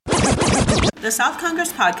The South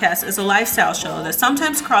Congress podcast is a lifestyle show that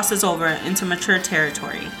sometimes crosses over into mature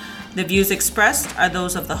territory. The views expressed are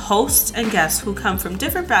those of the hosts and guests who come from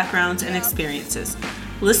different backgrounds and experiences.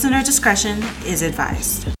 Listener discretion is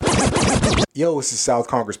advised. Yo, this is South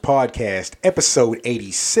Congress Podcast, episode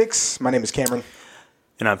 86. My name is Cameron.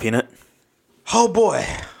 And I'm Peanut. Oh boy.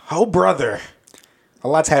 Oh brother. A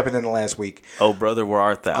lot's happened in the last week. Oh brother, where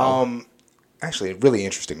art thou? Actually, a really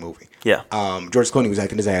interesting movie. Yeah. George Clooney was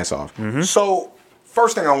acting his ass off. Mm-hmm. So,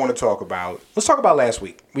 first thing I want to talk about, let's talk about last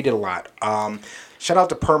week. We did a lot. Shout out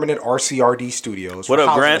to Permanent RCRD Studios. What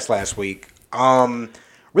up, Grant? Last week.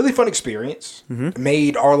 Really fun experience. Mm-hmm.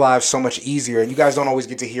 Made our lives so much easier. And you guys don't always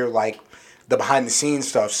get to hear, like, the behind-the-scenes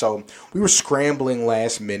stuff. So, we were scrambling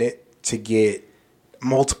last minute to get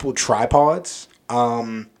multiple tripods.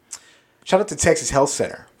 Shout out to Texas Health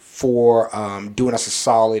Center for doing us a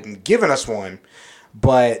solid and giving us one.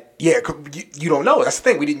 But, yeah, you don't know. That's the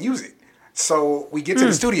thing. We didn't use it. So we get to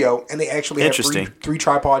the studio, and they actually have three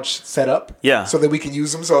tripods set up. Yeah. So that we can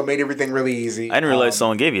use them. So it made everything really easy. I didn't realize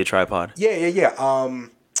someone gave you a tripod. Yeah.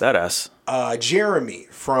 Badass. Jeremy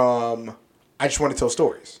from I Just Want to Tell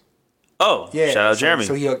Stories. Oh, yeah. Shout out Jeremy.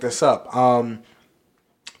 So he hooked us up.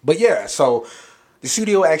 But, yeah, so the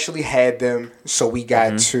studio actually had them, so we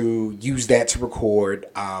got to use that to record.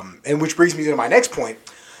 And which brings me to my next point.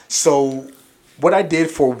 So what I did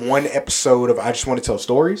for one episode of I Just Want to Tell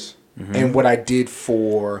Stories and what I did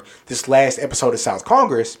for this last episode of South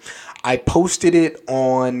Congress, I posted it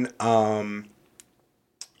on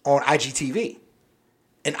IGTV.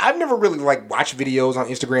 And I've never really, watched videos on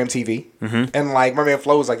Instagram TV. And, my man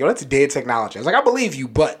Flo was like, yo, that's dead technology. I was like, I believe you,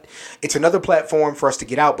 but it's another platform for us to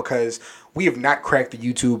get out because we have not cracked the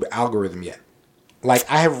YouTube algorithm yet. I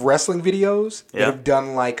have wrestling videos that have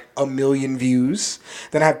done, 1 million views.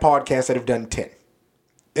 Then I have podcasts that have done 10.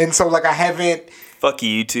 And so, I haven't... Fuck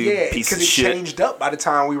you, YouTube, piece of shit. Because it changed up by the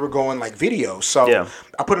time we were going, video. So,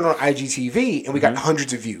 I put it on IGTV, and we got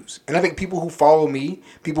hundreds of views. And I think people who follow me,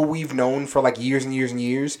 people we've known for, years and years and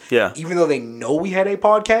years, even though they know we had a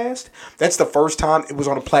podcast, that's the first time it was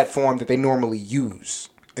on a platform that they normally use.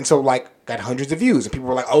 And so, got hundreds of views. And people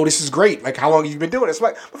were like, oh, this is great. How long have you been doing this? I'm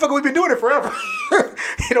like, motherfucker, we've been doing it forever.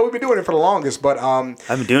 We've been doing it for the longest. But I've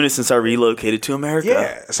been doing it since I relocated to America.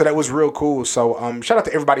 Yeah, so that was real cool. So shout out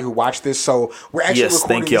to everybody who watched this. So we're actually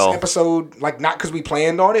recording this episode, not because we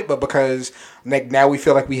planned on it, but because now we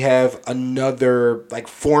feel like we have another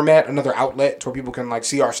format, another outlet where people can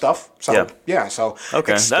see our stuff. So yeah, so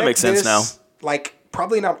okay, that makes sense now.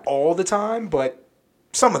 Probably not all the time, but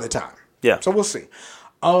some of the time. Yeah. So we'll see.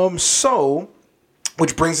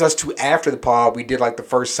 Which brings us to after the pod, we did the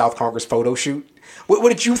first South Congress photo shoot. What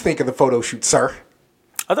did you think of the photo shoot, sir?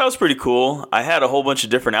 I thought it was pretty cool. I had a whole bunch of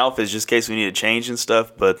different outfits just in case we needed to change and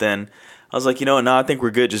stuff. But then I was like, no, I think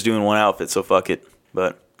we're good just doing one outfit. So fuck it.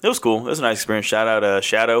 But it was cool. It was a nice experience. Shout out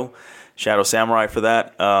Shadow Samurai for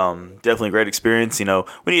that. Definitely a great experience. We need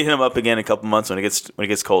to hit him up again in a couple months when it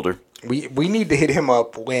gets colder. We need to hit him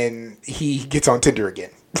up when he gets on Tinder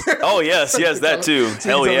again. Oh yes, that too.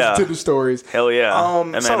 Hell yeah. Tinder stories. Hell yeah.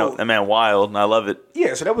 That man wild, and I love it.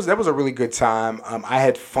 Yeah, so that was a really good time. I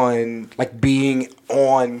had fun being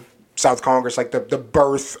on South Congress, the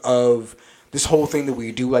birth of this whole thing that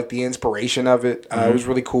we do, the inspiration of it. It was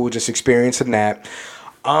really cool just experiencing that.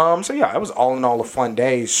 So yeah, it was all in all a fun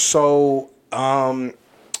day. So tell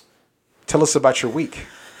us about your week.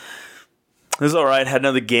 It was all right. Had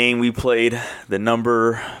another game. We played the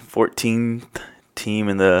number 14 team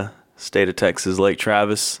in the state of Texas, Lake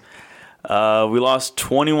Travis. We lost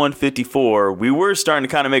 21-54. We were starting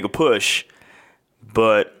to kind of make a push,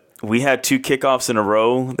 but we had 2 kickoffs in a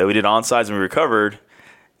row that we did onside and we recovered,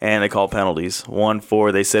 and they called penalties. One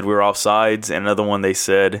for they said we were offsides, and another one they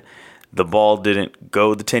said the ball didn't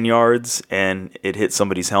go the 10 yards and it hit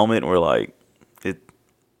somebody's helmet, and we're like,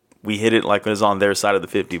 we hit it like it was on their side of the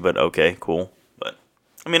 50, but okay, cool. But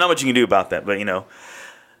not much you can do about that, but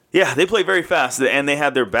yeah, they play very fast, and they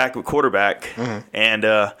had their backup quarterback, and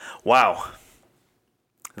wow,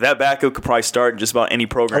 that backup could probably start in just about any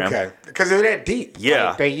program. Okay, because they're that deep.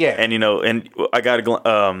 Yeah, and and I got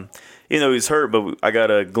a he's hurt, but I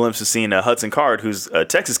got a glimpse of seeing Hudson Card, who's a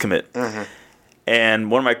Texas commit. And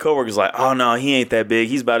one of my coworkers was like, oh, no, he ain't that big.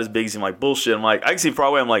 He's about as big as him. I'm like, bullshit. I'm like, I can see him far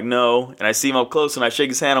away. I'm like, no. And I see him up close, and I shake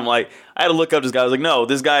his hand. I'm like, I had to look up this guy. I was like, no,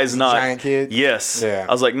 this guy is not. Giant kid? Yes. Yeah.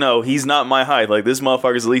 I was like, no, he's not my height. This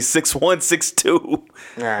motherfucker's at least 6'1", 6'2".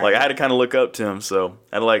 Right. I had to kind of look up to him. So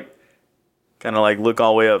I had to look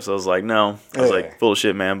all the way up. So I was like, no. I was like, full of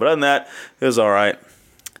shit, man. But other than that, it was all right.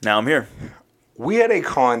 Now I'm here. We had a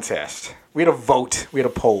contest. We had a vote. We had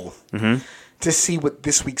a poll to see what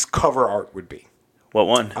this week's cover art would be. What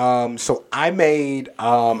one? So I made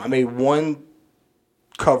one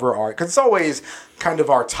cover art because it's always kind of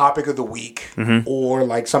our topic of the week or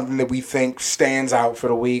like something that we think stands out for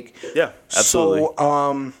the week. Yeah, absolutely.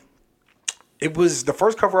 So it was the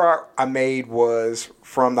first cover art I made was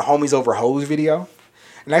from the Homies Over Hoes video.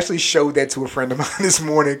 And I actually showed that to a friend of mine this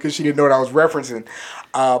morning because she didn't know what I was referencing.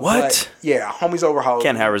 What? But, yeah, Homies Over Hoes.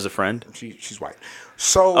 Can't have her as a friend. She's white.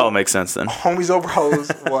 So, Oh, makes sense then. Homies Over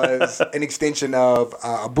Hoes was an extension of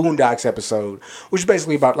a Boondocks episode, which is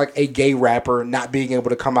basically about like a gay rapper not being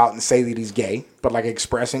able to come out and say that he's gay, but like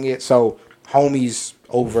expressing it. So, Homies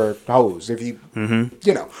Over Hoes, if you,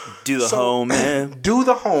 you know. Do the homie. Do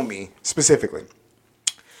the homie, specifically.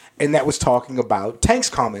 And that was talking about Tank's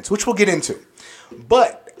comments, which we'll get into.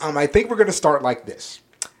 But I think we're going to start like this.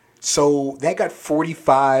 So that got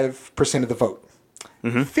 45% of the vote.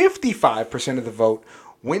 55% of the vote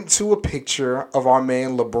went to a picture of our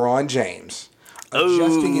man LeBron James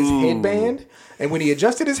adjusting his headband. And when he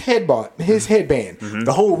adjusted his headband,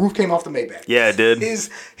 the whole roof came off the Maybach. Yeah, it did. His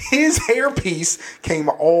hairpiece came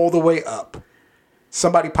all the way up.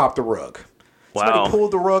 Somebody popped the rug. Wow. Somebody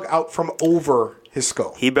pulled the rug out from over his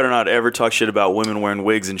skull. He better not ever talk shit about women wearing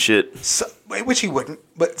wigs and shit. So, which he wouldn't.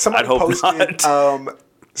 But somebody I'd hope posted. not.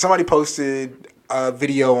 Somebody posted a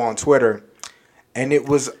video on Twitter, and it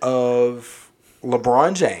was of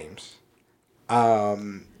LeBron James,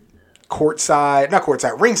 ringside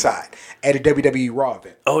at a WWE Raw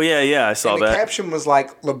event. Oh, yeah, I saw And the that. caption was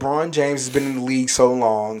like, LeBron James has been in the league so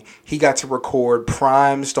long, he got to record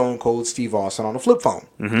prime Stone Cold Steve Austin on a flip phone.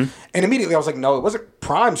 And immediately I was like, no, it wasn't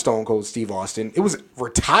prime Stone Cold Steve Austin. It was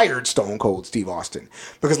retired Stone Cold Steve Austin.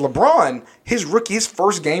 Because LeBron, his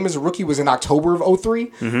first game as a rookie was in October of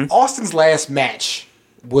 03. Austin's last match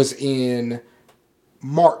was in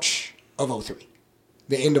March of 03.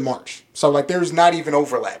 The end of March. So, like, there's not even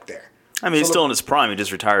overlap there. I mean, he's still in his prime. He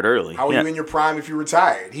just retired early. How are you in your prime if you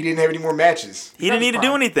retired? He didn't have any more matches. He didn't need to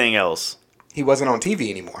do anything else. He wasn't on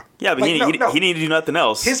TV anymore. Yeah, but he needed to do nothing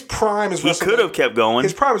else. His prime is He could have kept going.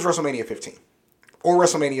 His prime is WrestleMania 15 or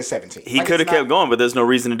WrestleMania 17. He could have kept going, but there's no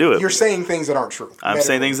reason to do it. You're saying things that aren't true. I'm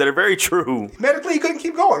saying things that are very true. Medically, he couldn't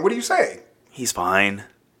keep going. What are you saying? He's fine.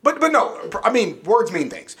 But no, I mean, words mean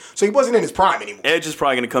things. So he wasn't in his prime anymore. Edge is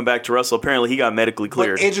probably going to come back to wrestle. Apparently, he got medically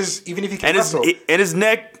cleared. But Edge's, even if he can and wrestle, his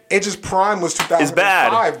neck. Edge's prime was 2005,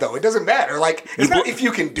 bad. though. It doesn't matter. Like, it's not if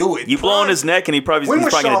you can do it. You blow on his neck, and he's probably going to die.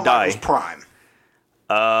 When was Shawn Michaels' prime?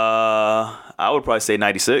 I would probably say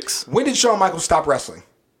 96. When did Shawn Michaels stop wrestling?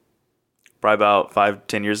 Probably about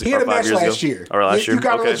 5-10 years ago. He had a match last year. Or last year. You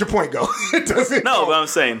gotta let your point go. It doesn't. No, but I'm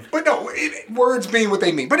saying. But no, words mean what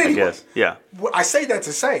they mean. But anyway, I guess, yeah. I say that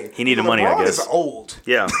to say he needed money. I guess. LeBron is old.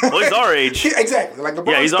 Yeah. Well, he's our age. Exactly. Like LeBron's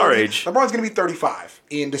yeah, he's our age. LeBron's gonna be 35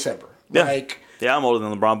 in December. Yeah. Like. Yeah, I'm older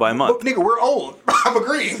than LeBron by a month. But, nigga, we're old. I'm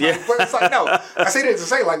agreeing. Yeah. But it's like, no. I say that to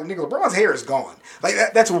say, like, nigga, LeBron's hair is gone. Like,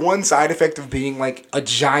 that's one side effect of being, like, a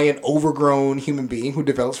giant, overgrown human being who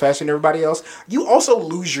develops faster than everybody else. You also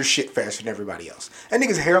lose your shit faster than everybody else. That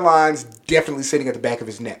nigga's hairline's definitely sitting at the back of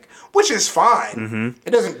his neck, which is fine. It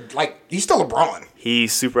doesn't, like, he's still LeBron.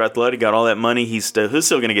 He's super athletic, got all that money. He's still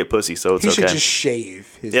going to get pussy, so it's okay. He should just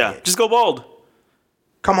shave his head. Just go bald.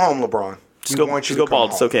 Come home, LeBron. Just go bald. Home.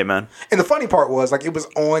 It's okay, man. And the funny part was, like, it was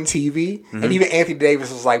on TV, and even Anthony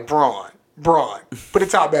Davis was like, Braun, put the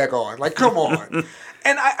top back on. Like, come on.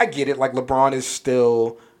 And I get it. Like, LeBron is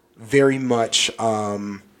still very much,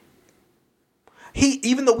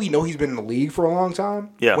 even though we know he's been in the league for a long time,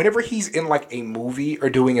 whenever he's in, like, a movie or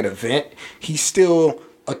doing an event, he's still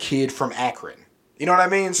a kid from Akron. You know what I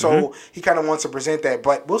mean? So he kind of wants to present that,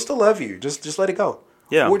 but we'll still love you. Just let it go.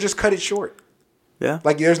 Yeah. Or just cut it short. Yeah.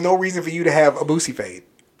 Like, there's no reason for you to have a Boosie fade.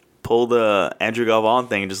 Pull the Andrew Galvan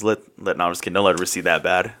thing and just no, I'm just kidding. Don't let her see that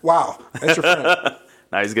bad. Wow. That's your friend.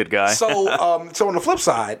 Nah, he's a good guy. So on the flip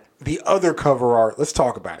side, the other cover art, let's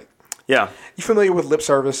talk about it. Yeah. You familiar with Lip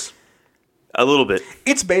Service? A little bit.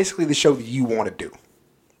 It's basically the show that you want to do.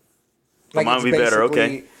 Like, mine would be better,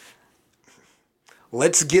 okay.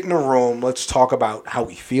 Let's get in a room. Let's talk about how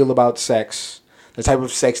we feel about sex, the type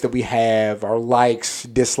of sex that we have, our likes,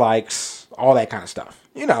 dislikes, all that kind of stuff.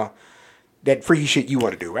 You know, that freaky shit you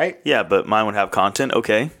want to do, right? Yeah, but mine would have content.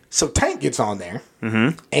 Okay. So Tank gets on there,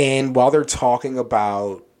 and while they're talking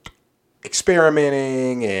about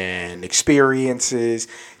experimenting and experiences,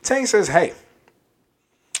 Tank says, hey,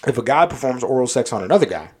 if a guy performs oral sex on another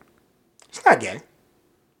guy, it's not gay.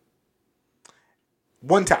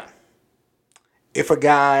 One time. If a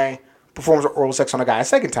guy performs oral sex on a guy a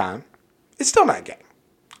second time, it's still not gay.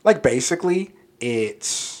 Like, basically,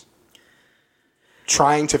 it's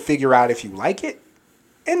trying to figure out if you like it,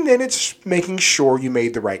 and then it's making sure you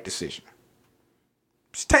made the right decision.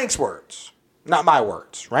 It's Tank's words, not my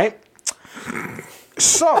words, right?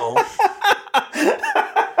 So,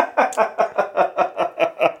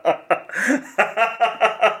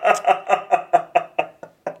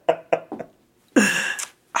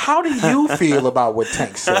 how do you feel about what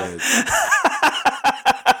Tank said?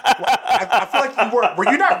 I feel like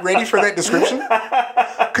were you not ready for that description?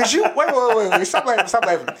 Cause you wait, stop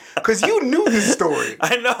laughing. Cause you knew this story.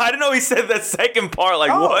 I know. I didn't know he said that second part.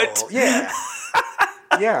 Like what? Yeah,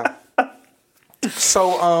 yeah.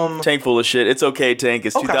 So Tank full of shit. It's okay, Tank.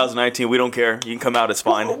 It's Okay. 2019. We don't care. You can come out. It's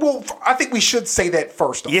fine. Well, I think we should say that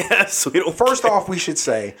first off. Yes, we don't. First care. off, we should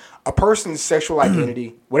say a person's sexual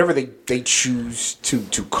identity, whatever they choose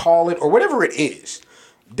to call it or whatever it is,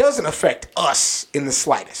 doesn't affect us in the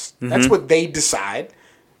slightest. That's what they decide.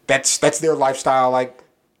 That's their lifestyle. Like,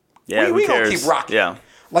 Yeah, we who gonna cares? keep rocking. Yeah.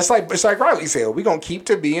 It's like Riley said, we gonna keep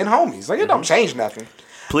to being homies. Like, it don't change nothing.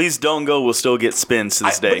 Please don't go. We'll still get spins to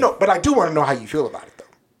this day. But I do want to know how you feel about it, though.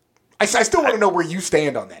 I still want to know where you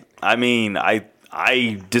stand on that. I mean,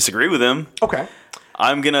 I disagree with him. Okay.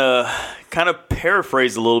 I'm gonna kind of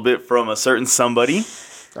paraphrase a little bit from a certain somebody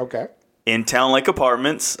Okay. in Town Lake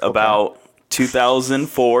Apartments about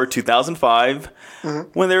 2004, 2005,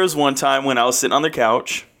 when there was one time when I was sitting on their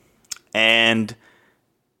couch and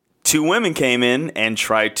two women came in and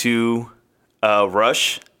tried to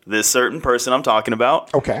rush this certain person I'm talking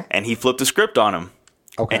about. Okay. And he flipped the script on him.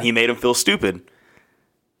 Okay. And he made him feel stupid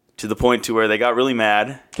to the point to where they got really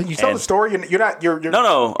mad. Can you tell the story? You're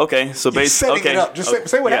No. Okay. So you're basically, setting okay. it up. Just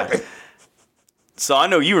say what happened. So I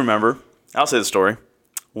know you remember. I'll say the story.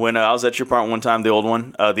 When I was at your apartment one time, the old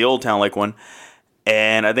one, the old Town Lake one,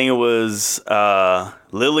 and I think it was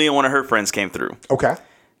Lily and one of her friends came through. Okay.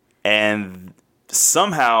 And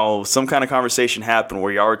somehow some kind of conversation happened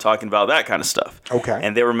where y'all were talking about that kind of stuff. Okay.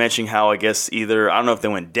 And they were mentioning how I guess either, I don't know if they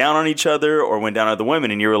went down on each other or went down on the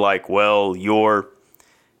women, and you were like, well, you're,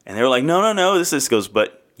 and they were like, no, this goes,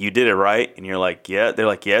 but you did it right. And you're like, yeah. They're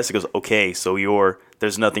like, yes. It goes, okay, so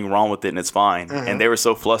there's nothing wrong with it and it's fine. And they were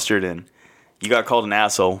so flustered and you got called an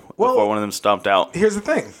asshole before one of them stomped out. Here's the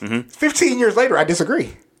thing. 15 years later, I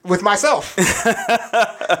disagree with myself.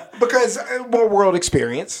 Because more world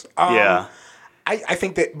experience. Yeah. I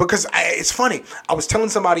think that because it's funny. I was telling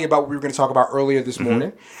somebody about what we were going to talk about earlier this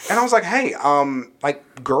morning. And I was like, hey,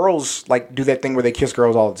 like girls like do that thing where they kiss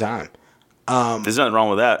girls all the time. There's nothing wrong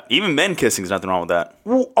with that. Even men kissing is nothing wrong with that.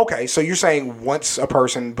 Well, okay, so you're saying once a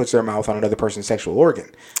person puts their mouth on another person's sexual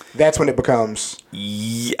organ, that's when it becomes...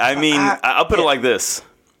 Yeah, I mean, I'll put it like this.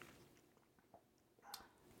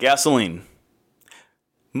 Gasoline.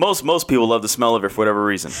 Most people love the smell of it for whatever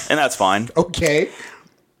reason, and that's fine. Okay.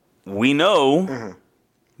 We know,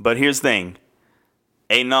 but here's the thing.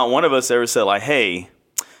 Ain't not one of us ever said, like, hey,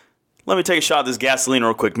 let me take a shot of this gasoline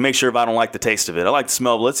real quick to make sure if I don't like the taste of it. I like the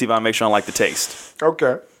smell, but let's see if I make sure I like the taste.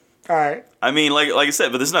 Okay. All right. I mean, like I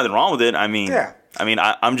said, but there's nothing wrong with it. I mean, Yeah. I mean,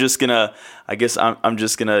 I'm just gonna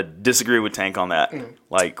disagree with Tank on that.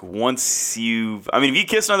 Like, once if you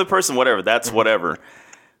kiss another person, whatever, that's whatever.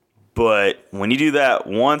 But when you do that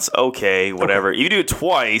once, okay, whatever. If you do it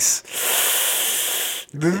twice,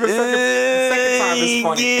 The second time is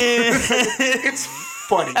funny. It's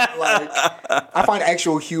funny. Like, I find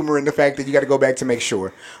actual humor in the fact that you got to go back to make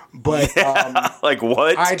sure. But like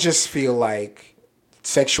what? I just feel like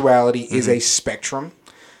sexuality is a spectrum,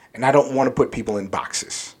 and I don't want to put people in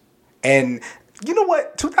boxes. And you know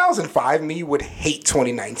what? 2005 me would hate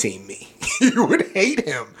 2019 me. You would hate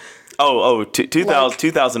him.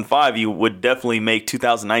 2005, you would definitely make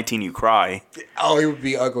 2019 you cry. Oh, it would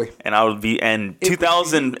be ugly. And I would be, and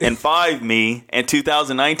 2005 me and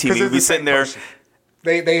 2019 me would be sitting there,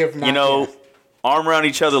 They have not. arm around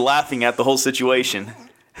each other laughing at the whole situation.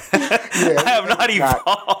 I have not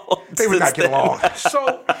evolved. They would not since get then. along.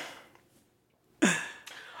 So,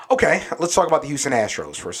 okay, let's talk about the Houston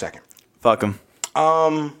Astros for a second. Fuck them.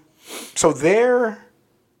 So their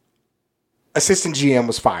assistant GM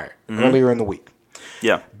was fired earlier in the week.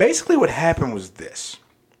 Yeah. Basically, what happened was this.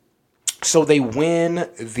 So they win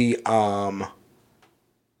the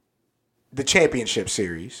championship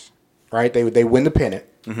series, right? They win the pennant,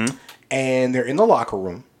 and they're in the locker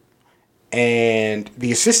room, and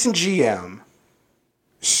the assistant GM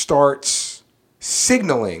starts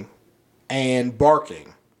signaling and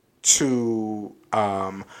barking to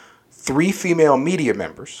 3 female media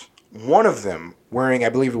members. One of them wearing, I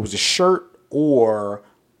believe it was a shirt or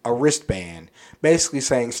a wristband, basically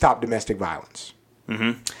saying "Stop domestic violence."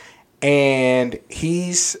 And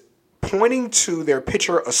he's pointing to their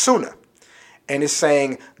pitcher Osuna, and is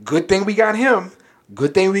saying, "Good thing we got him.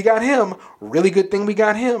 Good thing we got him. Really good thing we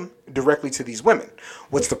got him." Directly to these women.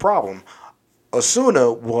 What's the problem?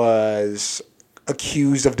 Osuna was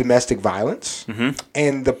accused of domestic violence,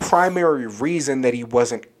 and the primary reason that he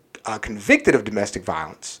wasn't convicted of domestic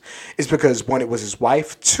violence is because, one, it was his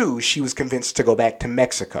wife. Two, she was convinced to go back to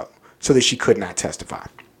Mexico so that she could not testify.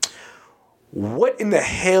 What in the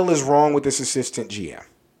hell is wrong with this assistant GM?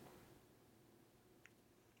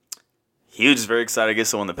 He was just very excited to get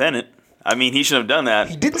someone the pennant. I mean, he shouldn't have done that.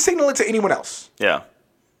 He didn't signal it to anyone else. Yeah.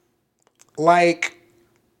 Like,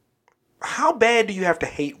 how bad do you have to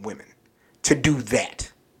hate women to do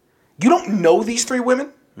that? You don't know these three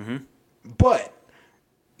women, but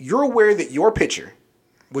you're aware that your pitcher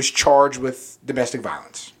was charged with domestic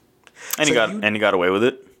violence. And he got away with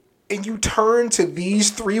it. And you turn to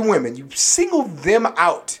these three women, you single them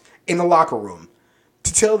out in the locker room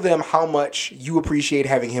to tell them how much you appreciate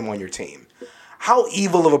having him on your team. How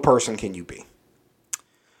evil of a person can you be?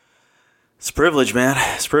 It's privilege, man.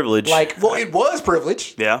 It's privilege. Like, well, it was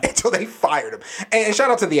privilege. Yeah. Until they fired him. And shout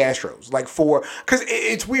out to the Astros. Like, because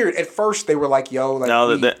it's weird. At first, they were like, yo. Like,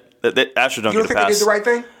 no, the Astros don't you don't get a think pass. they did the right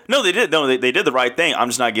thing? No, they did. No, they did the right thing. I'm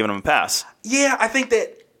just not giving them a pass. Yeah, I think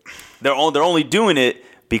that. They're only doing it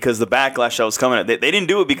because the backlash that was coming. They didn't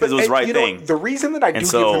do it because it was the right thing. The reason that I do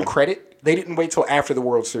give them credit, they didn't wait till after the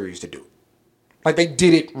World Series to do it. Like, they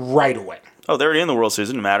did it right away. Oh, they're already in the World Series.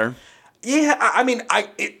 It didn't matter. Yeah, I mean,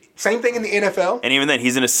 same thing in the NFL. And even then,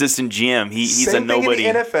 he's an assistant GM. He's same a nobody. Thing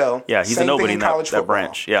in the NFL. Yeah, he's a nobody in that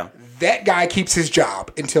branch. Yeah. That guy keeps his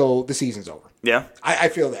job until the season's over. Yeah. I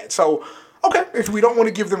feel that. So, okay, if we don't want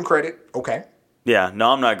to give them credit, okay. Yeah, no,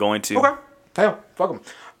 I'm not going to. Okay. Hell, fuck them.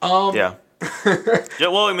 Yeah. Yeah,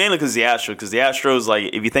 well, mainly because the Astros. Because the Astros, like,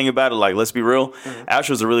 if you think about it, like, let's be real,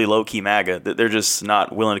 Astros are really low-key MAGA. They're just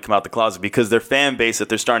not willing to come out the closet because their fan base that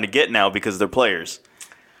they're starting to get now because they're players.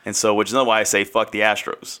 And so, which is another why I say fuck the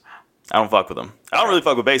Astros. I don't fuck with them. I don't really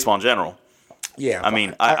fuck with baseball in general. Yeah. I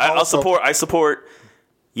mean, I support,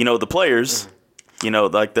 the players,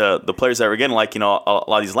 like the players that we're getting, like, a lot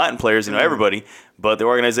of these Latin players, everybody. But the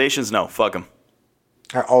organizations, no, fuck them.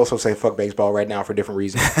 I also say fuck baseball right now for different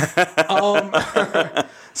reasons.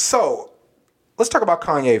 So, let's talk about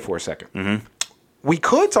Kanye for a second. We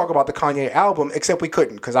could talk about the Kanye album, except we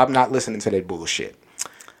couldn't because I'm not listening to that bullshit.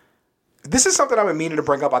 This is something I've been meaning to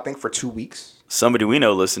bring up, I think, for 2 weeks. Somebody we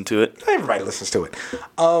know listened to it. Everybody listens to it.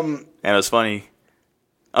 And it was funny.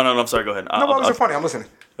 Oh, no, I'm sorry. Go ahead. No, why was it funny? I'm listening.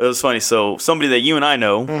 It was funny. So, somebody that you and I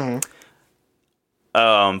know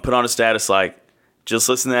put on a status like, just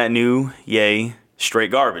listen to that new Ye.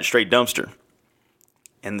 Straight garbage, straight dumpster.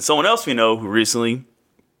 And someone else we know who recently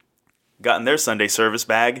got in their Sunday service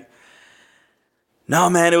bag, no,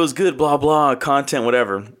 man, it was good, blah, blah, content,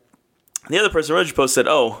 whatever. The other person who post said,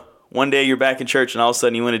 oh, one day you're back in church and all of a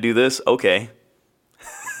sudden you want to do this? Okay.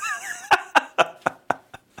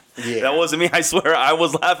 Yeah. That wasn't me, I swear. I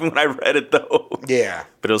was laughing when I read it, though. Yeah.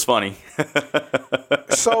 But it was funny.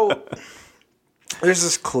 So, there's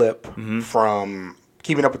this clip from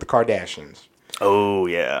Keeping Up with the Kardashians. Oh,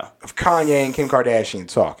 yeah. Of Kanye and Kim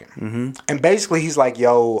Kardashian talking. And basically he's like,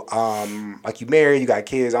 yo, like you married, you got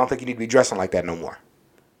kids, I don't think you need to be dressing like that no more.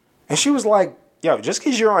 And she was like, yo, just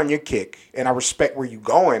because you're on your kick and I respect where you're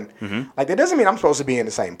going, like that doesn't mean I'm supposed to be in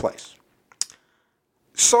the same place.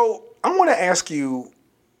 So I want to ask you,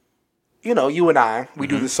 you and I, we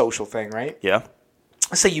do the social thing, right? Yeah.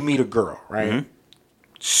 Let's say you meet a girl, right?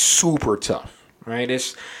 Super tough, right?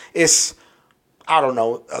 It's I don't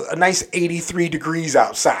know, a nice 83 degrees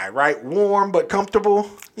outside, right? Warm but comfortable.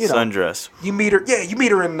 Sundress. You meet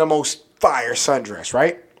her in the most fire sundress,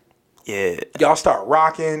 right? Yeah. Y'all start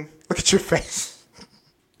rocking. Look at your face.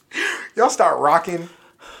 Y'all start rocking.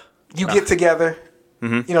 You get together.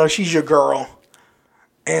 She's your girl.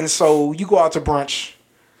 And so you go out to brunch.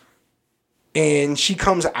 And she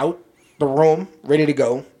comes out the room ready to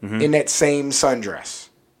go in that same sundress.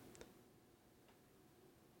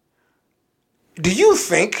 Do you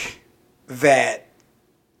think that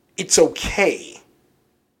it's okay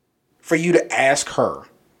for you to ask her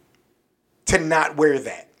to not wear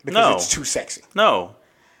that because it's too sexy? No.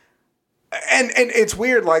 And it's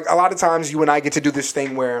weird, like a lot of times you and I get to do this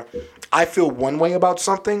thing where I feel one way about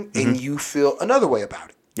something and you feel another way about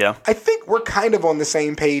it. Yeah. I think we're kind of on the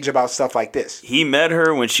same page about stuff like this. He met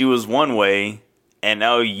her when she was one way and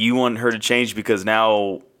now you want her to change because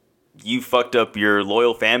now you fucked up your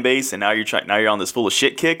loyal fan base and now you're on this full of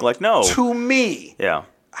shit kick? Like, no. To me,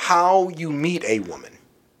 how you meet a woman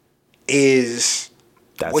is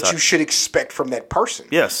what you should expect from that person.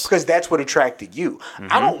 Yes. Because that's what attracted you.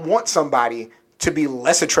 I don't want somebody to be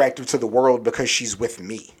less attractive to the world because she's with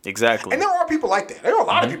me. Exactly. And there are people like that. There are a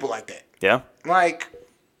lot of people like that. Yeah. Like,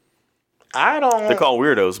 I don't... They're called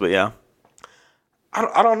weirdos, but yeah.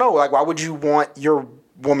 I don't know. Like, why would you want your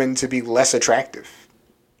woman to be less attractive?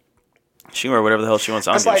 She can wear whatever the hell she wants.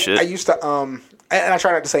 I don't give a shit. I used to and I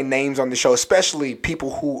try not to say names on the show, especially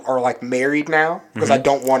people who are like married now, because I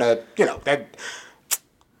don't want to, that.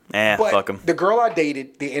 But fuck them. The girl I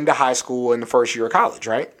dated the end of high school and the first year of college,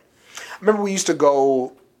 right? I remember we used to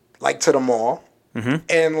go like to the mall,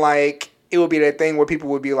 and like it would be that thing where people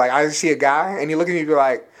would be like, I see a guy, and you look at me and be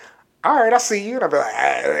like, all right, I see you, and I'd be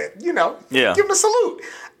like, Yeah. give him a salute,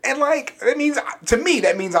 and like that means to me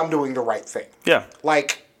that means I'm doing the right thing. Yeah.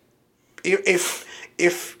 Like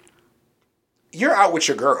if you're out with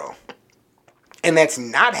your girl and that's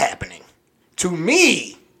not happening, to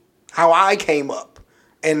me, how I came up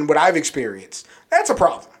and what I've experienced, that's a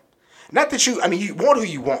problem. Not that you want who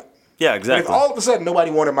you want. Yeah, But exactly. if all of a sudden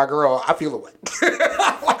nobody wanted my girl, I feel away.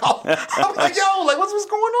 I'm like, yo, like what's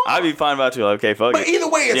going on? I'd be fine about it too. Like, okay, fuck But it. either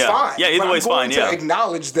way, it's fine. Yeah, either But way, it's fine. I'm going Yeah. to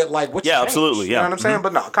acknowledge that, like, what's changed. Absolutely. Yeah. You know what I'm saying?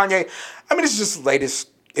 But no, Kanye. I mean, it's just the latest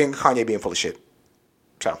in Kanye being full of shit.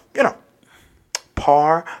 So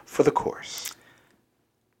par for the course.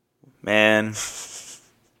 Man.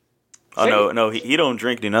 Oh no, he don't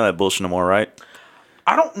drink none of that bullshit no more, right?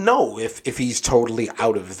 I don't know if he's totally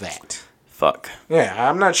out of that. Fuck. Yeah,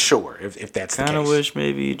 I'm not sure if that's the case. Kind of wish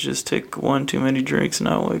maybe you just take one too many drinks and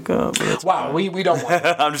not wake up. But that's Wow, we don't want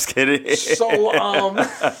that. I'm just kidding. So,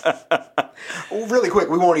 really quick,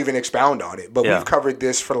 we won't even expound on it, but Yeah. we've covered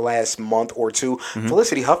this for the last month or two.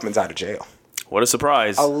 Felicity Huffman's out of jail. What a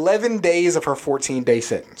surprise. 11 days of her 14-day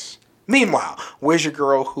sentence. Meanwhile, where's your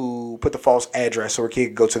girl who put the false address so her kid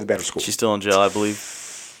could go to the better school? She's still in jail, I believe.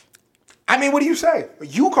 I mean, what do you say?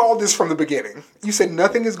 You called this from the beginning. You said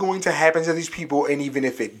nothing is going to happen to these people, and even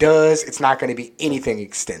if it does, it's not going to be anything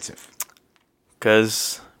extensive.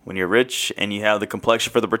 Because when you're rich and you have the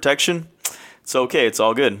complexion for the protection, it's okay. It's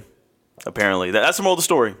all good. Apparently. That's the moral of the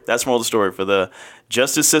story. That's the moral of the story. For the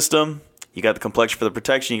justice system, you got the complexion for the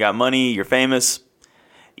protection. You got money. You're famous.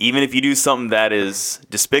 Even if you do something that is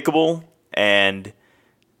despicable and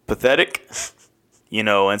pathetic,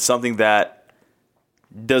 and something that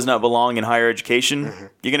does not belong in higher education,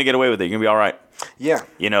 you're going to get away with it. You're going to be all right. Yeah.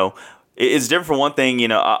 It's different for one thing,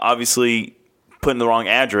 obviously putting the wrong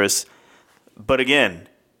address. But again,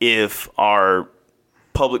 if our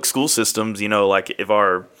public school systems, like if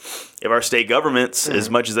our state governments, as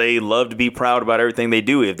much as they love to be proud about everything they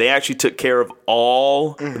do, if they actually took care of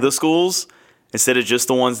all the schools instead of just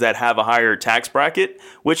the ones that have a higher tax bracket,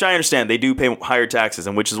 which I understand they do pay higher taxes,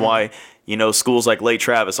 and which is why schools like Lake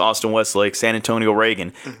Travis, Austin Westlake, San Antonio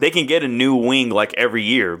Reagan, they can get a new wing like every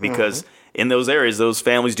year because in those areas, those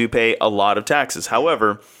families do pay a lot of taxes.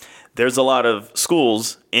 However, there's a lot of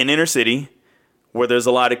schools in inner city where there's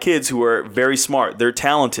a lot of kids who are very smart. They're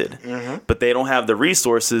talented, but they don't have the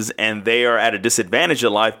resources, and they are at a disadvantage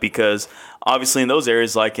in life because obviously in those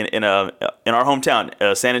areas, like in our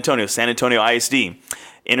hometown, San Antonio ISD,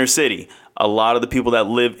 inner city, a lot of the people that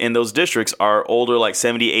live in those districts are older, like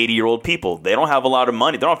 70, 80-year-old people. They don't have a lot of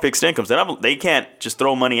money. They're on fixed incomes. They can't just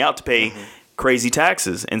throw money out to pay crazy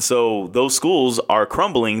taxes. And so those schools are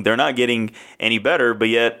crumbling. They're not getting any better, but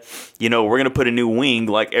yet, we're going to put a new wing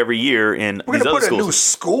like every year in We're these going to other put a schools. new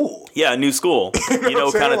school. Yeah, a new school,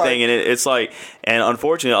 kind of thing. And it's like, and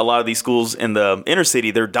unfortunately, a lot of these schools in the inner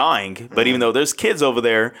city, they're dying. But even though there's kids over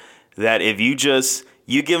there that if you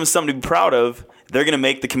give them something to be proud of, they're going to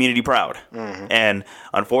make the community proud. And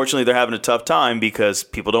unfortunately, they're having a tough time because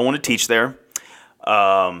people don't want to teach there.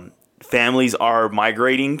 Families are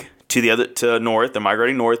migrating to north. They're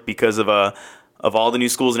migrating north because of all the new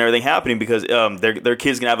schools and everything happening, because their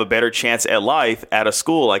kids can have a better chance at life at a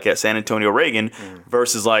school like at San Antonio Reagan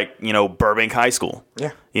versus like Burbank High School.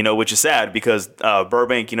 Yeah. Which is sad because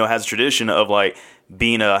Burbank has a tradition of like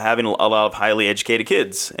being having a lot of highly educated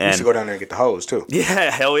kids. And You used to go down there and get the hose too. yeah,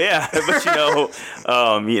 hell yeah. But like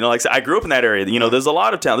I said, I grew up in that area. There's a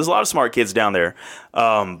lot of smart kids down there.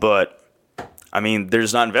 But I mean, they're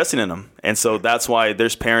just not investing in them. And so that's why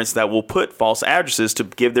there's parents that will put false addresses to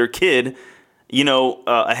give their kid,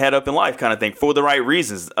 a head up in life kind of thing for the right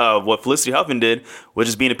reasons. What Felicity Huffman did was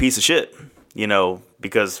just being a piece of shit,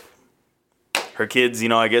 because her kids,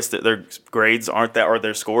 I guess that their grades aren't that, or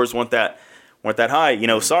their scores weren't that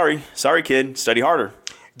high. Sorry, kid, study harder.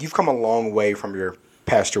 You've come a long way from your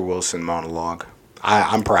Pastor Wilson monologue.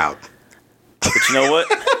 I'm proud. But you know what?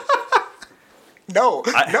 No,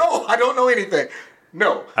 I don't know anything.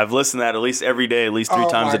 No. I've listened to that at least every day, at least 3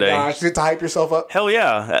 times a day. Oh my gosh, to hype yourself up. Hell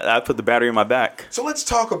yeah. I put the battery in my back. So let's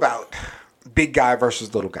talk about big guy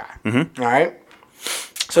versus little guy. All right?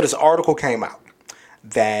 So this article came out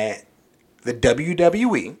that the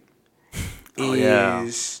WWE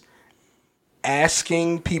is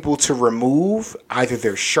asking people to remove either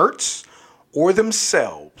their shirts or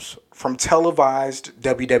themselves from televised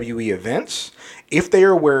WWE events if they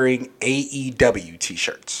are wearing AEW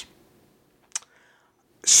t-shirts.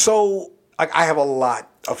 So, I have a lot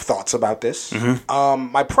of thoughts about this.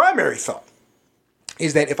 My primary thought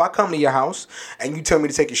is that if I come to your house and you tell me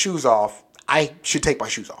to take your shoes off, I should take my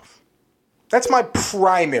shoes off. That's my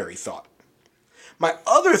primary thought. My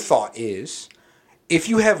other thought is, if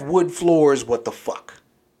you have wood floors, what the fuck?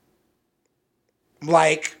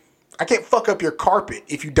 Like, I can't fuck up your carpet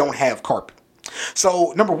if you don't have carpet.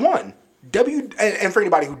 So, number one, and for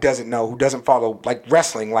anybody who doesn't know, who doesn't follow like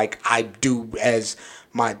wrestling like I do as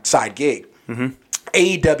my side gig,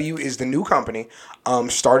 AEW is the new company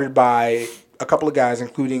started by a couple of guys,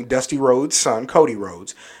 including Dusty Rhodes' son, Cody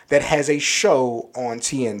Rhodes, that has a show on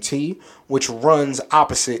TNT, which runs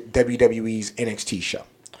opposite WWE's NXT show.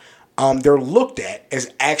 They're looked at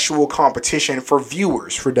as actual competition for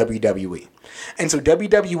viewers for WWE. And so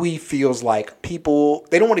WWE feels like people,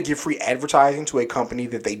 they don't want to give free advertising to a company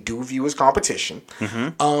that they do view as competition.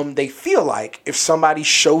 They feel like if somebody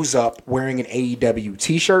shows up wearing an AEW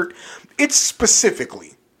t-shirt, it's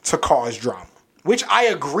specifically to cause drama, which I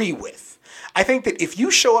agree with. I think that if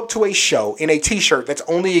you show up to a show in a t-shirt that's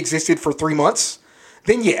only existed for 3 months,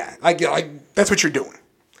 then yeah, like that's what you're doing.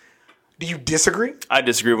 Do you disagree? I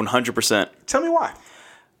disagree 100%. Tell me why.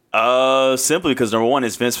 Simply because number one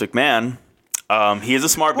is Vince McMahon. He is a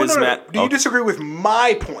smart businessman. No. Do you disagree with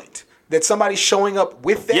my point that somebody showing up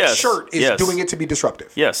with that shirt is doing it to be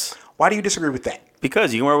disruptive? Yes. Why do you disagree with that?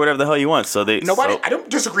 Because you can wear whatever the hell you want. I don't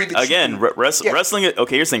disagree. Wrestling.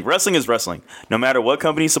 Okay, you're saying wrestling is wrestling. No matter what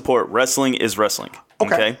company you support, wrestling is wrestling.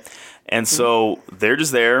 Okay. And so they're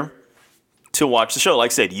just there to watch the show.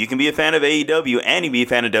 Like I said, you can be a fan of AEW and you can be a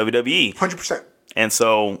fan of WWE. 100%. And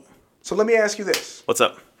so let me ask you this. What's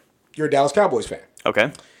up? You're a Dallas Cowboys fan.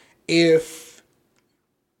 Okay. If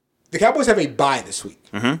the Cowboys have a bye this week,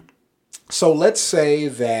 so let's say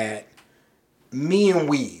that me and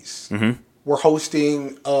Weeze were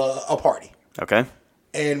hosting a party. Okay.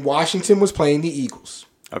 And Washington was playing the Eagles.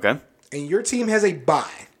 Okay. And your team has a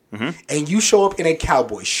bye. And you show up in a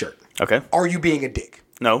Cowboys shirt. Okay. Are you being a dick?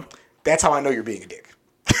 No. That's how I know you're being a dick.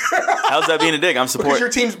 How's that being a dick? I'm supporting. Because your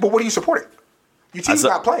team's, but what are you supporting? Your team's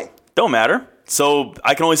not playing. Don't matter. So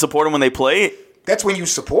I can only support them when they play. That's when you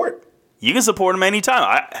support. You can support them anytime.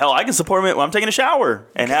 I can support them when I'm taking a shower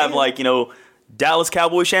and have Dallas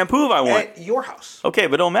Cowboy shampoo if I want. At your house. Okay,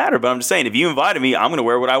 but it don't matter. But I'm just saying, if you invited me, I'm going to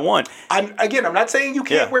wear what I want. I'm not saying you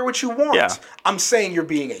can't wear what you want. Yeah. I'm saying you're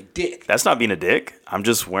being a dick. That's not being a dick. I'm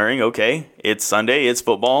just wearing, it's Sunday, it's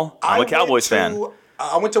football. I'm a Cowboys fan.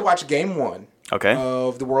 I went to watch Game 1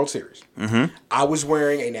 of the World Series. I was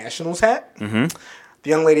wearing a Nationals hat. The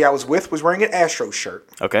young lady I was with was wearing an Astros shirt.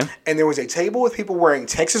 Okay. And there was a table with people wearing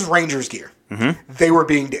Texas Rangers gear. They were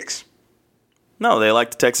being dicks. No, they like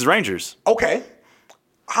the Texas Rangers. Okay.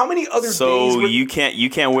 How many other days? So you can't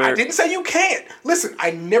wear. I didn't say you can't. Listen, I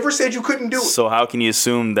never said you couldn't do it. So how can you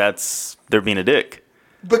assume they're being a dick?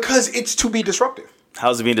 Because it's to be disruptive.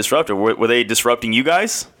 How's it being disruptive? Were they disrupting you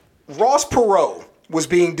guys? Ross Perot was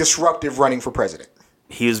being disruptive running for president.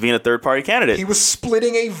 He was being a third-party candidate. He was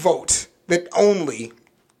splitting a vote that only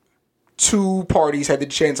 2 parties had the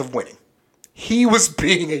chance of winning. He was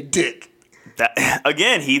being a dick.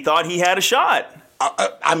 Again, he thought he had a shot.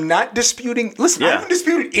 I'm not disputing. Listen, I haven't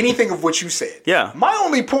disputed anything of what you said. Yeah. My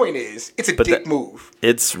only point is, it's a dick move.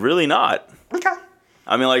 It's really not. Okay.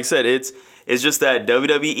 I mean, like I said, it's just that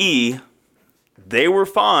WWE, they were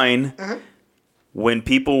fine when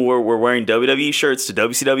people were wearing WWE shirts to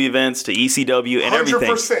WCW events, to ECW, and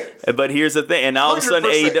 100%. everything. But here's the thing. And now all of a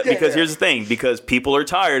sudden, AEW, here's the thing. Because people are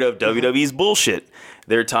tired of WWE's bullshit.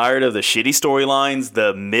 They're tired of the shitty storylines,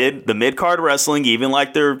 the mid-card wrestling, even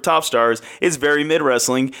like their top stars. It's very mid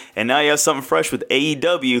wrestling. And now you have something fresh with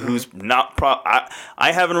AEW who's not...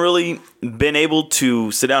 I haven't really been able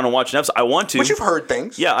to sit down and watch an episode. I want to. But you've heard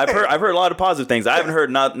things. Yeah, I've heard a lot of positive things. I haven't heard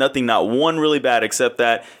not one really bad, except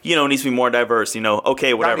that, it needs to be more diverse.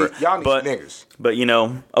 Okay, whatever. Y'all need niggas. But,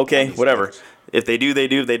 okay, whatever. Niggas. If they do, they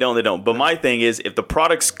do. If they don't, they don't. But my thing is, if the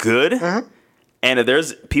product's good... And if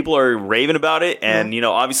there's people are raving about it, and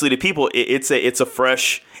obviously to people, it's like a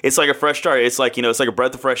fresh start. It's like it's like a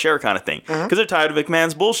breath of fresh air kind of thing. Because they're tired of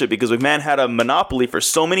McMahon's bullshit. Because McMahon had a monopoly for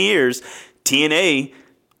so many years. TNA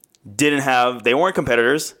they weren't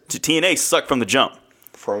competitors. TNA sucked from the jump.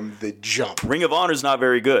 Ring of Honor's not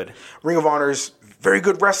very good. Ring of Honor's very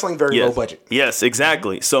good wrestling, very low budget. Yes,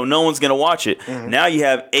 exactly. So no one's going to watch it. Now you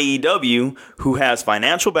have AEW, who has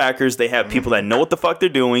financial backers. They have people that know what the fuck they're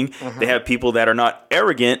doing. They have people that are not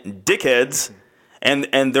arrogant dickheads.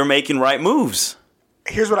 and they're making right moves.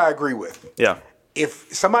 Here's what I agree with. Yeah.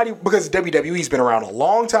 If somebody, because WWE's been around a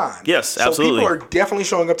long time. Yes, absolutely. So people are definitely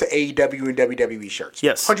showing up to AEW and WWE shirts.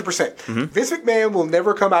 Yes. 100%. Vince McMahon will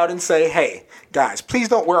never come out and say, hey, guys, please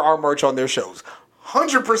don't wear our merch on their shows.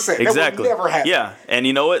 100%. Exactly. That would never happen. Yeah, and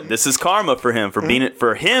you know what? This is karma for him for being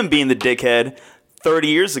the dickhead 30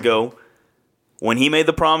 years ago when he made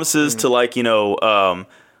the promises to what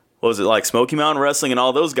was it, like Smoky Mountain Wrestling and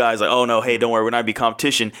all those guys, like, oh no, hey, don't worry, we're not gonna be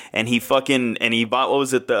competition. And he bought, what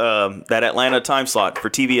was it, that Atlanta time slot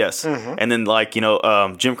for TBS. And then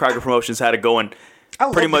Jim Crockett Promotions had to go and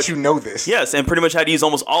pretty much you know this. Yes, and pretty much had to use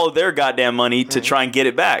almost all of their goddamn money to try and get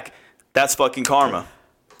it back. That's fucking karma.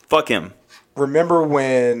 Fuck him. Remember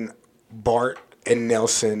when Bart and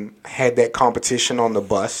Nelson had that competition on the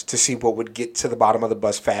bus to see what would get to the bottom of the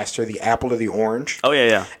bus faster, the apple or the orange? Oh,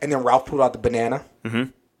 yeah. And then Ralph pulled out the banana?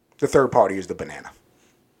 The third party is the banana.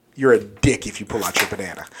 You're a dick if you pull out your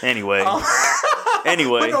banana. Anyway. But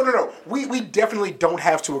no. We definitely don't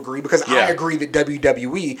have to agree because I agree that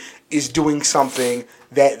WWE is doing something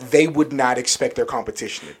that they would not expect their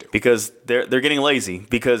competition to do. Because they're getting lazy.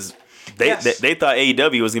 Because they thought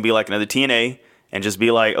AEW was going to be like another TNA and just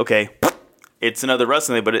be like, okay, it's another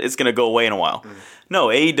wrestling thing, but it's going to go away in a while. No,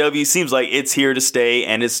 AEW seems like it's here to stay,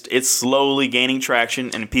 and it's slowly gaining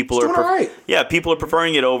traction, and people people are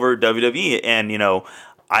preferring it over WWE, and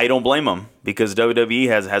I don't blame them because WWE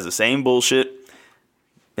has the same bullshit.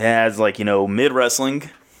 It has mid wrestling,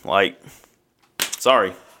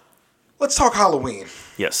 sorry. Let's talk Halloween.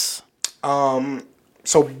 Yes.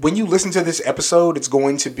 So when you listen to this episode, it's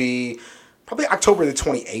going to be probably October the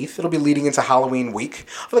 28th. It'll be leading into Halloween week.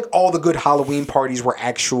 I feel like all the good Halloween parties were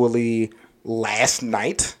actually last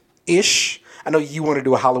night-ish. I know you want to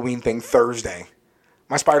do a Halloween thing Thursday.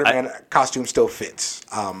 My Spider-Man costume still fits,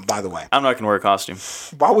 by the way. I'm not going to wear a costume.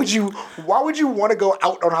 Why would you want to go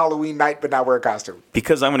out on Halloween night but not wear a costume?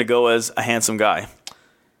 Because I'm going to go as a handsome guy.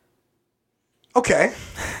 Okay.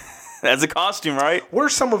 As a costume, right? What are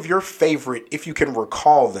some of your favorite, if you can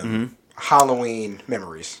recall them, Halloween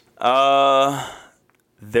memories?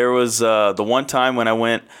 There was the one time when I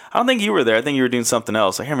went. I don't think you were there. I think you were doing something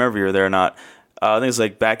else. I can't remember if you were there or not. I think it was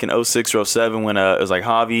like back in 06 or 07 when it was like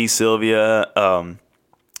Javi, Sylvia,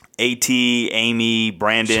 AT, Amy,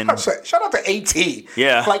 Brandon. Shout out to AT.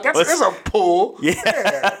 Yeah. Like that's a pull.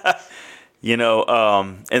 Yeah.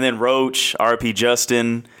 And then Roach, RP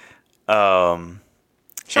Justin.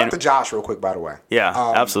 Shout out to Josh real quick, by the way. Yeah,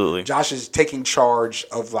 absolutely. Josh is taking charge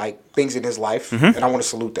of things in his life, and I want to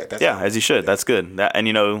salute that. That's as he should. That's good.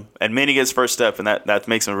 Admitting his first step, and that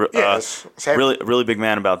makes him really, really big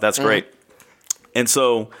man about. That's great. And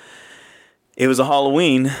so it was a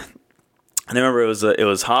Halloween, and I remember it was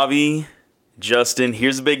Javi, Justin.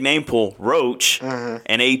 Here's a big name pool: Roach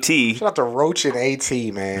and AT. Shout out to Roach and AT,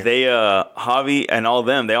 man. They Javi and all of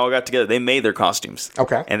them. They all got together. They made their costumes.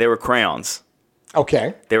 Okay. And they were crayons.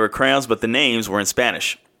 Okay. They were crayons, but the names were in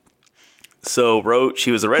Spanish. So Roach,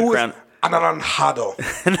 he was a red crayon. Anaranjado.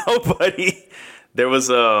 Nobody. There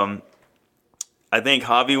was I think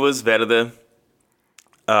Javi was verde.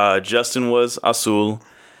 Justin was azul.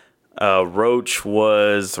 Roach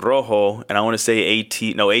was rojo, and I want to say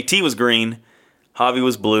AT was green. Javi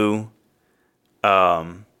was blue.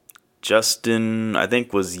 Justin, I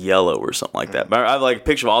think, was yellow or something like that. But I have like a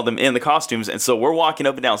picture of all of them in the costumes. And so we're walking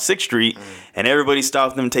up and down 6th Street, and everybody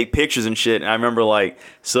stopped them to take pictures and shit. And I remember,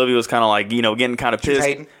 Sylvia was kind of getting kind of pissed.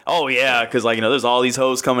 Hating? Oh, yeah, because, there's all these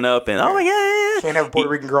hoes coming up. And, oh, my God. Can't have a Puerto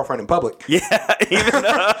Rican girlfriend in public. Yeah.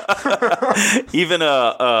 Even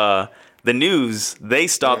the news, they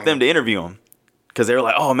stopped them to interview him. Because they were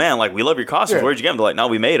like, oh, man, we love your costumes. Where'd you get them? They're like, no,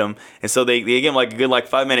 we made them. And so they gave him, a good,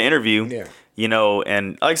 5-minute interview. Yeah.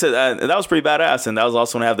 And like I said, that was pretty badass. And that was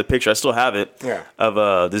also when I have the picture. I still have it. Yeah.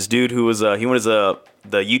 Of this dude who was he went as the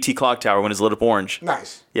UT clock tower when it was lit up orange.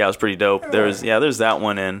 Nice. Yeah, it was pretty dope. Yeah. There's that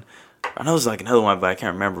one, and I know there's another one, but I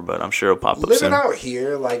can't remember. But I'm sure it'll pop up Living soon. out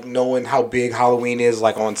here, knowing how big Halloween is,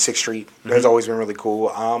 on 6th Street, there's always been really cool.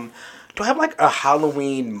 Do I have a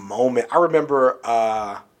Halloween moment? I remember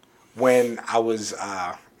when I was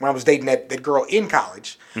dating that girl in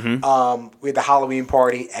college. We had the Halloween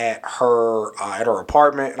party at her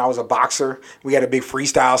apartment, and I was a boxer. We had a big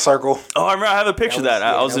freestyle circle. Oh, I remember. I have a picture of that.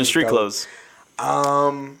 I was in street clothes.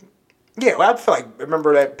 Yeah, well, I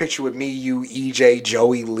remember that picture with me, you, EJ,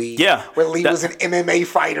 Joey, Lee. Yeah. When Lee was an MMA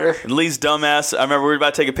fighter. And Lee's dumbass. I remember we were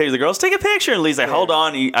about to take a picture. The girls, take a picture. And Lee's like, hold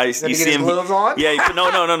on. You see him. Gloves on? Yeah.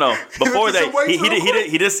 No. Before that,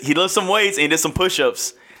 he did some weights and he did some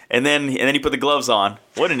push-ups. And then he put the gloves on.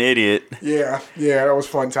 What an idiot. Yeah, that was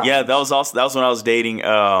fun time. Yeah, that was when I was dating.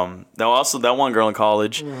 That one girl in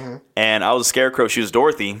college, and I was a scarecrow. She was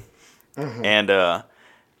Dorothy, and I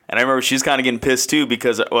remember she's kind of getting pissed too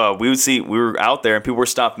because we were out there and people were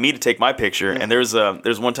stopping me to take my picture. And there's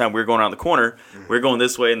one time we were going around the corner, we were going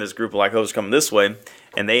this way, and this group of like hoes coming this way,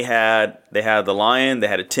 and they had the lion, they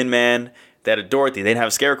had a Tin Man, they had a Dorothy, they didn't have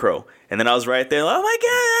a scarecrow, and then I was right there, like, oh my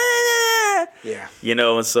god, yeah,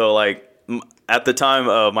 and so like. At the time,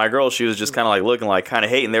 my girl, she was just kind of like looking like kind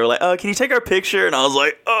of hating. They were like, "Oh, can you take our picture?" And I was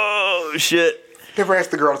like, "Oh shit." Never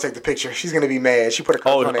asked the girl to take the picture. She's gonna be mad. She put a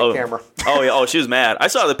cup on that camera. Oh yeah. Oh, she was mad. I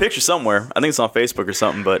saw the picture somewhere. I think it's on Facebook or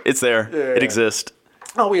something, but it's there. Yeah. It exists.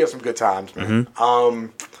 Oh, we have some good times, man. So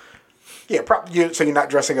you're not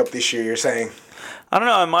dressing up this year? You're saying? I don't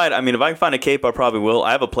know. I might. I mean, if I can find a cape, I probably will.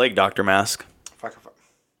 I have a Plague Doctor mask.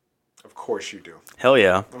 Of course you do. Hell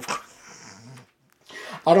yeah.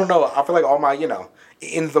 I don't know. I feel like all my,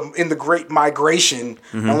 in the Great Migration,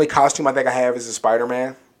 the only costume I think I have is a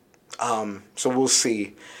Spider-Man. So we'll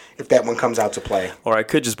see if that one comes out to play. Or I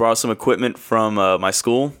could just borrow some equipment from my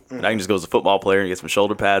school, and I can just go as a football player and get some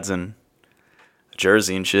shoulder pads and a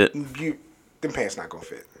jersey and shit. Them pants not gonna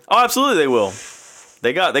fit. Oh, absolutely they will.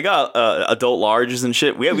 They got adult larges and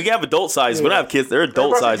shit. We have adult sizes. We don't have kids. They're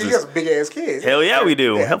adult sizes. You got some big ass kids. Hell yeah, we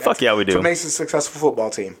do. Hell fuck yeah, we do. What makes a successful football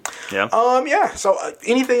team. Yeah. Yeah. So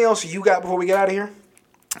anything else you got before we get out of here?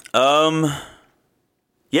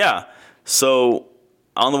 Yeah. So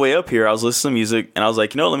on the way up here, I was listening to music, and I was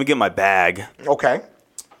like, let me get my bag. Okay.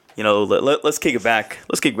 Let's kick it back.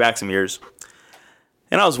 Let's kick back some years.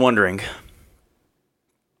 And I was wondering,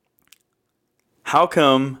 how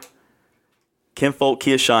come Kim Folk,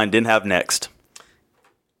 Kia Shine didn't have Next?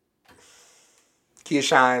 Kia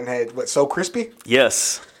Shine had what? So Crispy?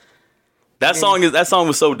 Yes. That song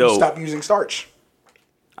was so dope. Stop using starch.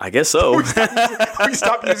 I guess so. We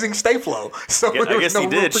stopped using Stay-Flo. So I guess he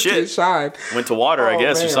did. Shit. Kia Shine. Went to water, I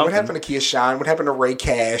guess, man. or something. What happened to Kia Shine? What happened to Ray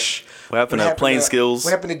Cash? What happened to Plain Skills?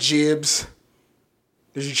 What happened to Jibs?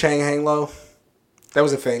 Did your chain hang low? That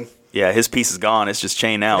was a thing. Yeah, his piece is gone. It's just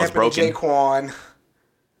chain now. It's broken. To Jaquan?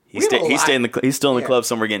 He's still in the club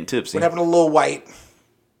somewhere getting tipsy. What happened to Lil White?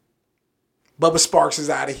 Bubba Sparks is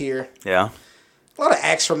out of here. Yeah. A lot of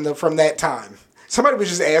acts from that time. Somebody was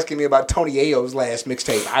just asking me about Tony Ayo's last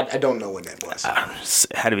mixtape. I don't know when that was.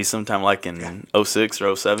 It had to be sometime like in 06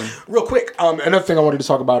 or 07. Real quick, another thing I wanted to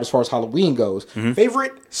talk about as far as Halloween goes.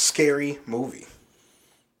 Favorite scary movie?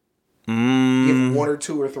 You have one or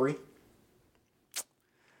two or three?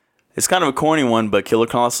 It's kind of a corny one, but Killer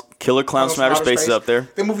Clowns from Outer Space is up there.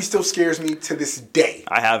 That movie still scares me to this day.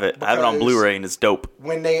 I have it. I have it on Blu-ray, and it's dope.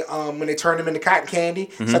 When they turn him into cotton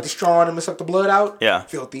candy, suck the straw on him and suck the blood out. Yeah,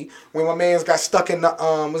 filthy. When my man's got stuck in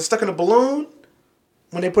the balloon.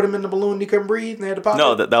 When they put him in the balloon, he couldn't breathe, and they had to pop.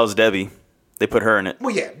 No, that was Debbie. They put her in it.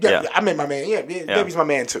 Well, yeah. I meant my man. Yeah, Debbie's my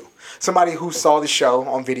man too. Somebody who saw the show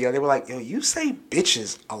on video, they were like, "Yo, you say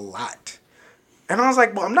bitches a lot." And I was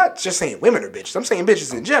like, well, I'm not just saying women are bitches. I'm saying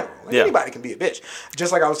bitches in general. Like, anybody can be a bitch.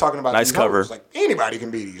 Just like I was talking about nice these cover. hoes. Like, anybody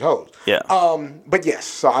can be these hoes. Yeah. But yes,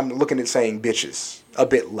 so I'm looking at saying bitches a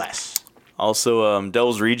bit less. Also,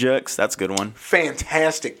 Devil's Rejects. That's a good one.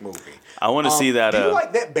 Fantastic movie. I want to see that. Do you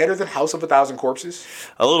like that better than House of a Thousand Corpses?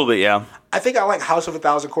 A little bit, yeah. I think I like House of a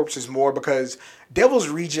Thousand Corpses more because Devil's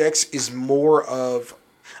Rejects is more of...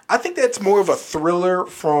 I think that's more of a thriller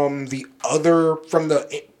from the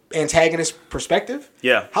antagonist perspective.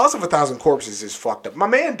 Yeah. House of a Thousand Corpses is fucked up. My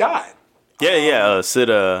man died. Yeah, Sid.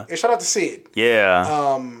 Yeah, shout out to Sid.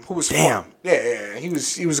 Yeah. Who was damn. fun. Yeah. He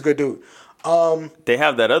was a good dude. They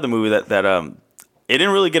have that other movie that it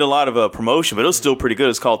didn't really get a lot of promotion, but it was still pretty good.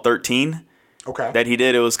 It's called 13. Okay. That he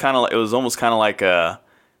did. It was almost kind of like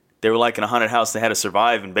they were like in a haunted house. They had to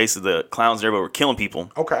survive, and basically the clowns and everybody were killing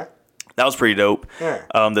people. Okay. That was pretty dope. Yeah.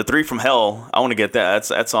 The Three from Hell. I want to get that.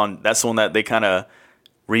 That's the one that they kind of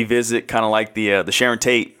revisit, kind of like the Sharon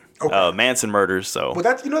Tate Manson murders. So, well,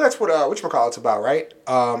 that's what whatchamacallit's about, right?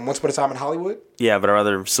 Once Upon a Time in Hollywood. Yeah, but I'd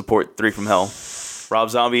rather support Three from Hell. Rob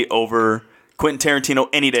Zombie over Quentin Tarantino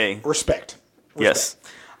any day. Respect. Yes.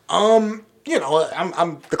 I'm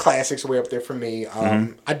the classics are way up there for me.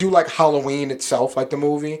 I do like Halloween itself, like the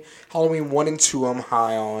movie. Halloween 1 and 2 I'm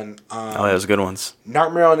high on. Those are good ones.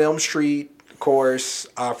 Nightmare on Elm Street, of course.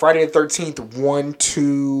 Friday the 13th 1,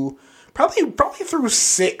 2, Probably through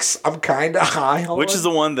 6, I'm kind of high on. Which is the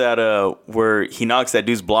one that where he knocks that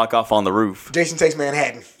dude's block off on the roof? Jason Takes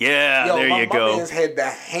Manhattan. Yeah, there you go. My man's had the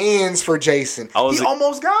hands for Jason. He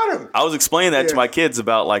almost got him. I was explaining that to my kids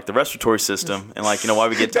about like the respiratory system and like, you know, why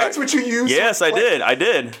we get tired. That's what you use? Yes, I did.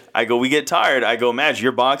 I go, we get tired. I go, imagine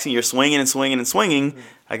you're boxing, you're swinging and swinging and swinging.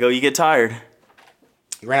 I go, you get tired.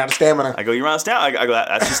 You ran out of stamina. I go, you ran out of stamina. I go,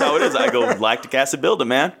 that's just how it is. I go, lactic acid buildup,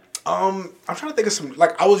 man. I'm trying to think of some,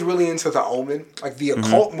 like, I was really into The Omen. Like, the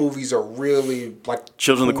occult movies are really, like...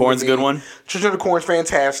 Children of the Corn's a good one. Children of the Corn's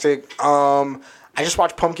fantastic. I just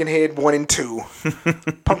watched Pumpkinhead 1 and 2.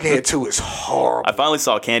 Pumpkinhead 2 is horrible. I finally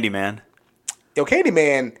saw Candyman. Yo,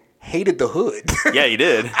 Candyman hated the hood. Yeah, he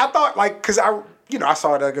did. I thought, like, because I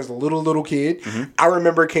saw it like, as a little kid. Mm-hmm. I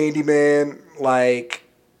remember Candyman, like,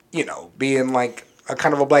 you know, being, like... a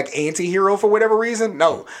kind of a black anti-hero for whatever reason.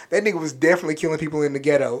 No, that nigga was definitely killing people in the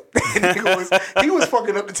ghetto. He was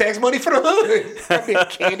fucking up the tax money for the hood.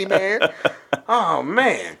 Candyman. Oh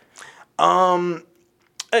man.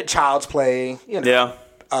 Child's Play. You know.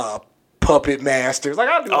 Yeah. Puppet Masters. Like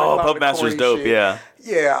I do. Puppet Masters dope. Shit. Yeah.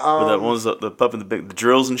 Yeah. That one was the puppet, the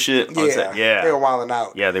drills and shit. Yeah. They were wilding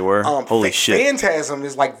out. Yeah, they were. Holy shit. Phantasm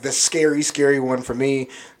is like the scary one for me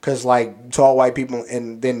because like tall white people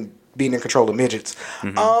and then being in control of midgets.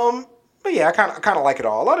 Mm-hmm. But yeah, I kind of like it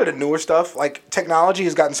all. A lot of the newer stuff, like technology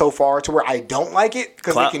has gotten so far to where I don't like it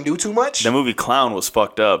because they can do too much. The movie Clown was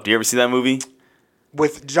fucked up. Do you ever see that movie?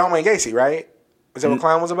 With John Wayne Gacy, right? Was that what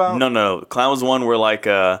Clown was about? No. Clown was the one where like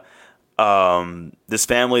this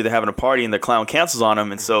family, they're having a party and the clown cancels on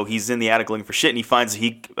him, and so he's in the attic looking for shit, and he finds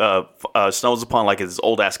he stumbles upon like his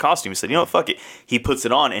old ass costume. He said, you know what, fuck it. He puts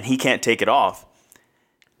it on and he can't take it off.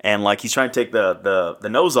 And like he's trying to take the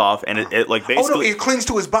nose off, and it like basically. Oh no! It clings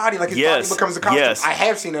to his body, like his body becomes a costume. Yes. I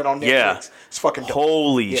have seen it on Netflix. Yeah. It's fucking dope.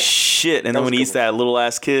 Holy shit! And then when he eats that little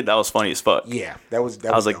ass kid, that was funny as fuck. Yeah, that was.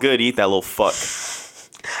 I was like, good, eat that little fuck.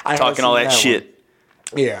 Talking all that shit.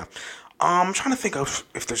 One. Yeah, I'm trying to think of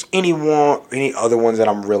if there's any other ones that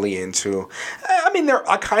I'm really into. I mean,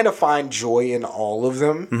 I kind of find joy in all of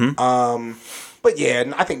them. Mm-hmm. But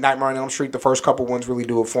yeah, I think Nightmare on Elm Street, the first couple ones really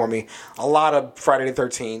do it for me. A lot of Friday the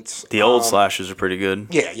 13th. The old slashers are pretty good.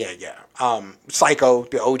 Yeah. Psycho,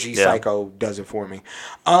 the OG Psycho does it for me.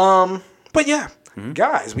 But yeah,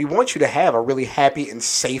 guys, we want you to have a really happy and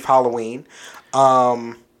safe Halloween.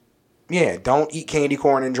 Yeah, don't eat candy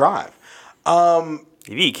corn and drive. If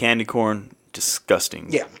you eat candy corn, disgusting.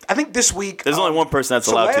 Yeah, I think this week... There's only one person that's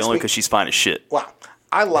allowed to, only because she's fine as shit. Wow.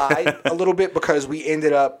 I lied a little bit because we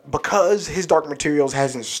ended up, because His Dark Materials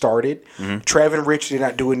hasn't started, Trav and Rich did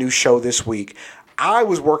not do a new show this week. I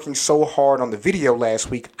was working so hard on the video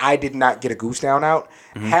last week, I did not get a Goose Down out.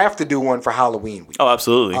 Have to do one for Halloween week. Oh,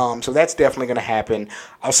 absolutely. So that's definitely going to happen.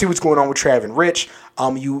 I'll see what's going on with Trav and Rich.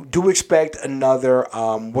 You do expect another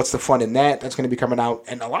What's the Fun in That? That's going to be coming out.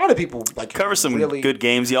 And a lot of people... like cover some good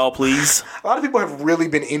games, y'all, please. A lot of people have really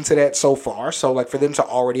been into that so far. So like for them to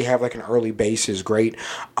already have like an early base is great.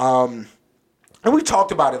 And we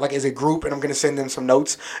talked about it like as a group, and I'm going to send them some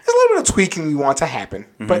notes. There's a little bit of tweaking we want to happen,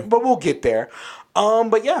 but we'll get there.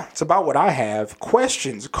 But yeah, it's about what I have.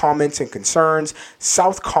 Questions, comments, and concerns.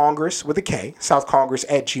 South Congress with a K,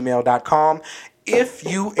 southcongress@gmail.com. If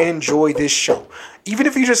you enjoy this show, even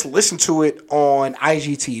if you just listen to it on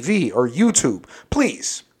IGTV or YouTube,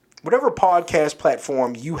 please, whatever podcast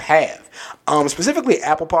platform you have, specifically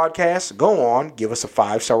Apple Podcasts, go on, give us a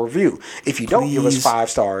 5-star review. If you don't give us 5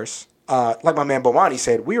 stars, like my man Bomani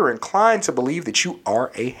said, we are inclined to believe that you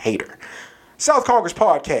are a hater. South Congress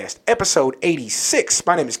Podcast, episode 86.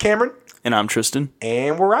 My name is Cameron. And I'm Tristan.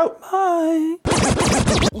 And we're out. Bye.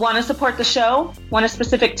 Want to support the show? Want a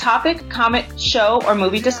specific topic, comic, show, or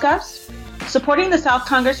movie discussed? Supporting the South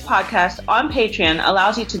Congress Podcast on Patreon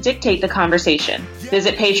allows you to dictate the conversation.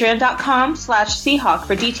 Visit patreon.com/Seahawk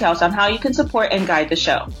for details on how you can support and guide the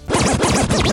show.